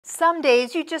Some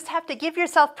days you just have to give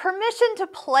yourself permission to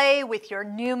play with your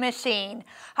new machine.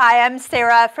 Hi, I'm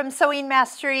Sarah from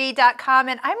sewingmastery.com,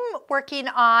 and I'm working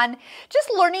on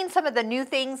just learning some of the new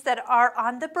things that are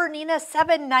on the BERNINA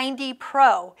 790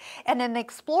 Pro. And in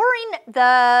exploring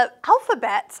the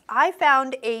alphabets, I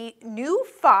found a new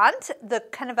font, the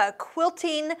kind of a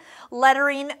quilting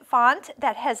lettering font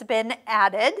that has been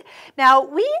added. Now,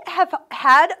 we have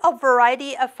had a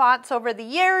variety of fonts over the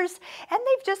years, and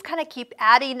they've just kind of keep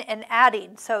adding and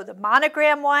adding. So the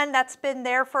monogram one, that's been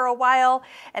there for a while,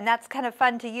 and that's kind of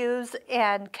fun to use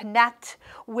and connect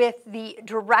with the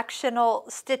directional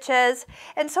stitches.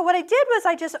 And so what I did was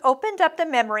I just opened up the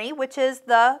memory, which is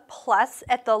the plus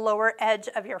at the lower edge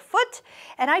of your foot,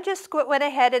 and I just went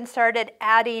ahead and started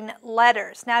adding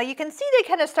letters. Now you can see they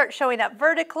kind of start showing up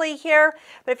vertically here,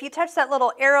 but if you touch that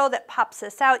little arrow that pops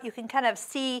this out, you can kind of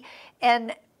see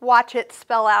and watch it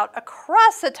spell out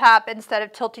across the top instead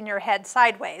of tilting your head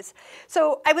sideways.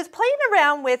 So I was playing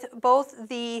around with both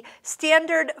the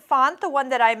standard font, the one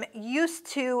that I'm used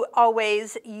to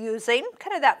always using,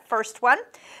 kind of that first one.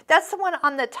 That's the one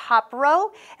on the top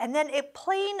row. And then it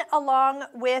playing along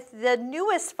with the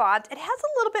newest font. It has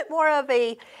a little bit more of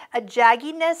a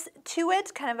jagginess to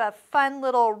it, kind of a fun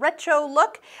little retro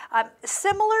look.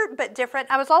 Similar but different.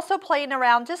 I was also playing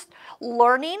around just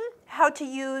learning how to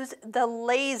use the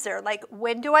laser, like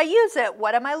when do I use it?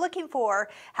 What am I looking for?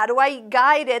 How do I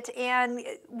guide it and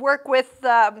work with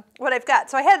what I've got?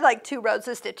 So I had like 2 rows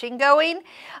of stitching going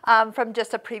from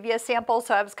just a previous sample.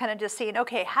 So I was kind of just seeing,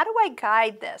 okay, how do I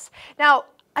guide this? Now,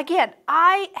 again,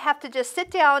 I have to just sit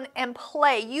down and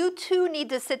play. You too need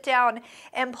to sit down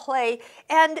and play.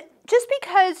 And just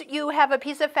because you have a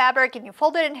piece of fabric and you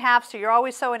fold it in half, so you're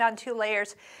always sewing on 2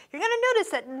 layers, you're going to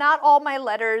notice that not all my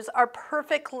letters are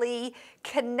perfectly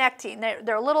connecting.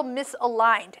 They're a little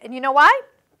misaligned. And you know why?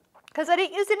 Because I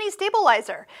didn't use any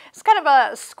stabilizer. It's kind of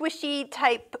a squishy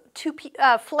type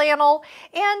flannel,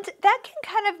 and that can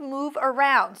kind of move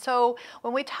around. So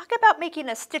when we talk about making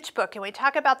a stitch book and we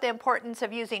talk about the importance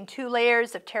of using 2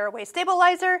 layers of tearaway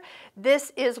stabilizer,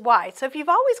 this is why. So if you've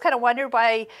always kind of wondered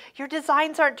why your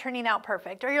designs aren't turning out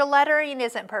perfect or your lettering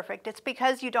isn't perfect, it's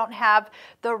because you don't have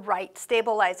the right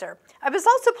stabilizer. I was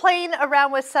also playing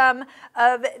around with some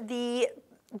of the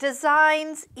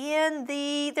designs in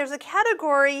there's a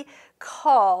category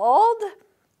called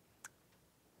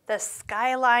the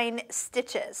skyline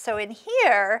stitches. So in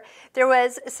here, there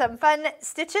was some fun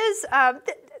stitches.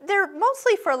 They're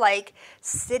mostly for like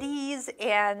cities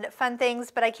and fun things,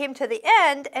 but I came to the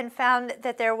end and found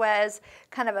that there was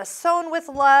kind of a sewn with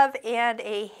love and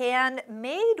a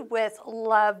handmade with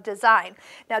love design.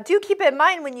 Now do keep in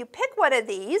mind when you pick one of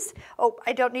these, oh,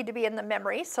 I don't need to be in the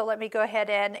memory, so let me go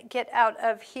ahead and get out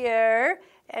of here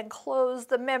and close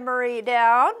the memory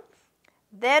down.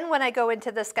 Then when I go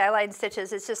into the skyline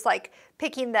stitches, it's just like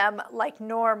picking them like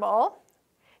normal.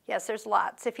 Yes, there's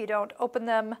lots if you don't open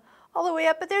them all the way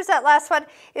up, but there's that last one.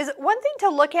 Is one thing to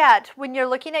look at when you're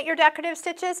looking at your decorative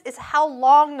stitches is how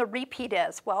long the repeat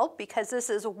is. Well, because this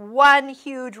is one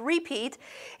huge repeat,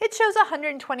 it shows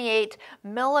 128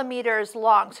 millimeters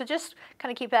long. So just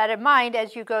kind of keep that in mind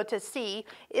as you go to see,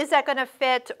 is that going to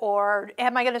fit, or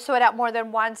am I going to sew it out more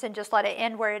than once and just let it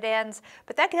end where it ends?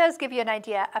 But that does give you an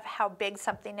idea of how big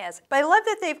something is. But I love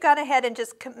that they've gone ahead and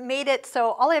just made it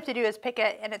so all I have to do is pick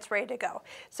it and it's ready to go.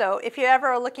 So if you ever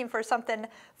are looking for something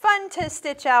fun to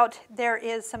stitch out, there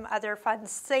is some other fun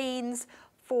sayings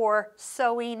for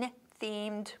sewing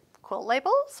themed quilt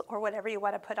labels or whatever you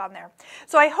want to put on there.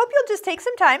 So I hope you'll just take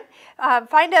some time,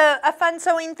 find a fun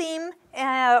sewing theme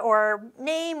or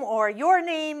name or your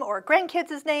name or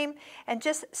grandkids' name, and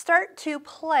just start to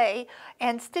play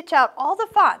and stitch out all the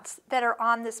fonts that are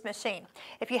on this machine.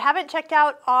 If you haven't checked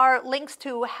out our links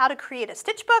to how to create a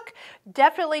stitch book,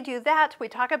 definitely do that. We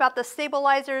talk about the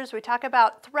stabilizers, we talk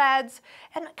about threads,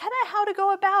 and kind of how to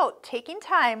go about taking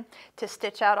time to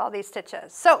stitch out all these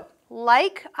stitches. So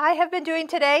like I have been doing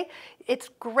today, it's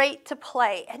great to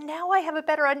play. And now I have a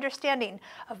better understanding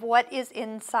of what is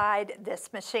inside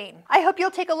this machine. I hope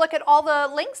you'll take a look at all the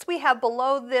links we have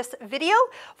below this video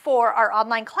for our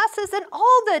online classes and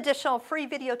all the additional free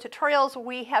video tutorials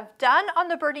we have done on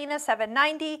the BERNINA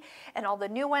 790 and all the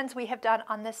new ones we have done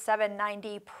on the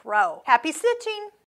 790 Pro. Happy stitching!